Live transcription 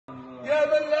يا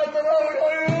من لا تراه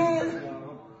العيون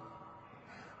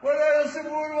ولا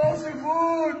يصفه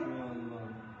الواصفون،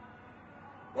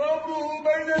 وأمره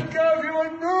بين الكاف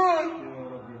والنون،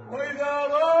 وإذا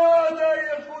أراد أن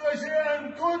يقول شيئا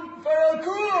كن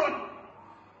فيكون.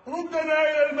 ردنا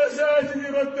إلى المساجد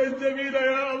ردا جميلا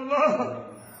يا الله،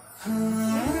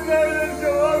 ردنا إلى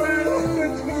الجوامع ردا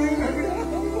جميلا يا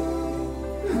الله،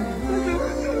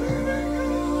 نتوسل إليك يا الله.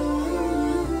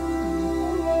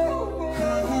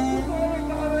 اللهم بارك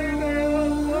علينا يا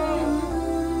الله.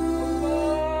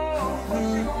 الله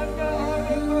اكشف عنا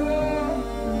هذا البلاء،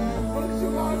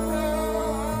 واكشف عنا.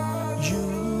 You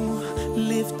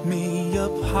lift me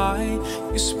up high,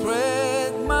 you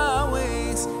spread my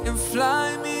wings and fly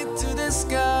me to the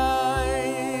sky.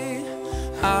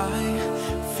 I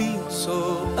feel so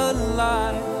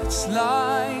alive, it's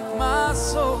like my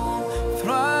soul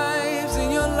thrives in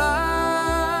your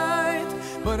light.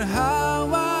 But how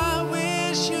I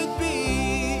wish you'd be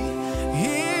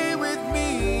here with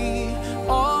me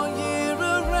all year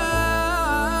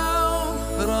around.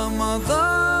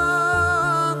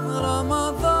 Ramadan,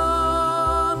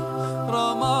 Ramadan,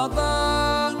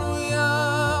 Ramadan ya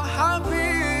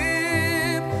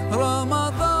Habib.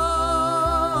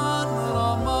 Ramadan,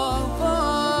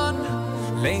 Ramadan,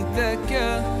 ليتك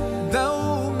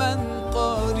دوما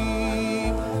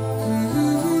قريب.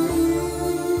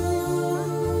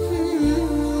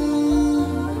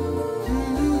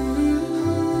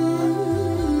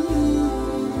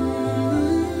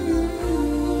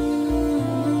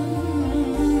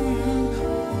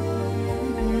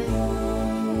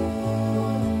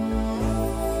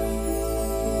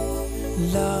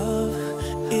 Love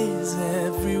is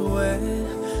everywhere,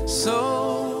 so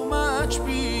much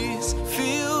peace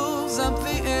fills up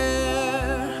the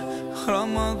air.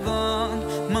 Ramadan,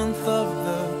 month of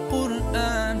the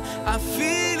Quran, I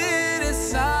feel it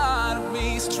inside of me,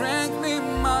 strengthening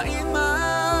my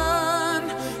iman.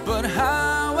 But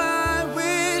how I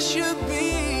wish you'd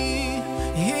be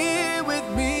here with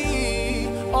me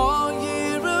all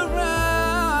year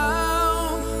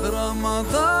around.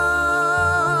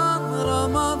 Ramadan,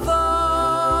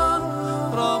 Ramadan,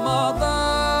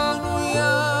 Ramadan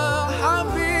ya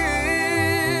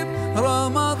Habib.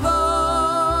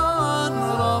 Ramadan,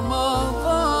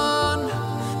 Ramadan,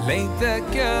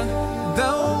 ليتك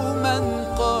دوما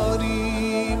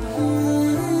قريب.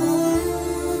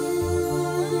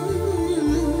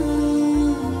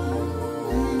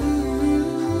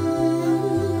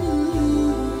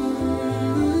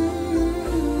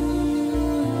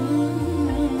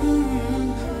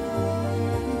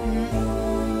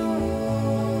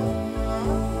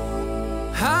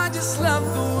 I just love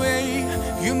the way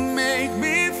you make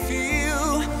me feel.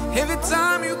 Every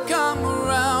time you come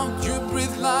around, you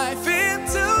breathe life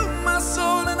into my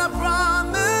soul. And I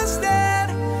promise that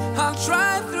I'll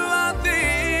try throughout the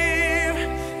year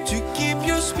to keep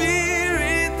your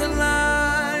spirit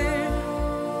alive.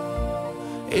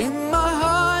 In my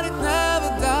heart it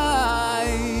never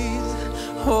dies.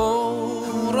 Oh,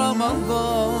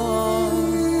 Ramadan.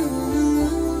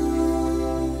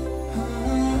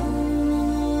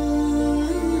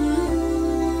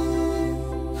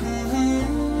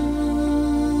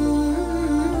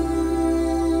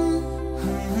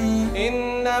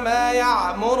 إنما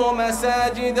يعمر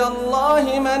مساجد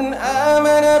الله من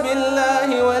آمن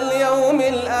بالله واليوم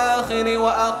الآخر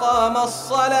وأقام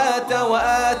الصلاة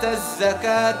وآتى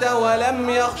الزكاة ولم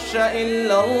يخش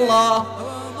إلا الله،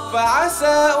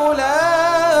 فعسى أولئك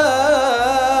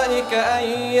أن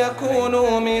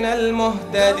يكونوا من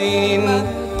المهتدين.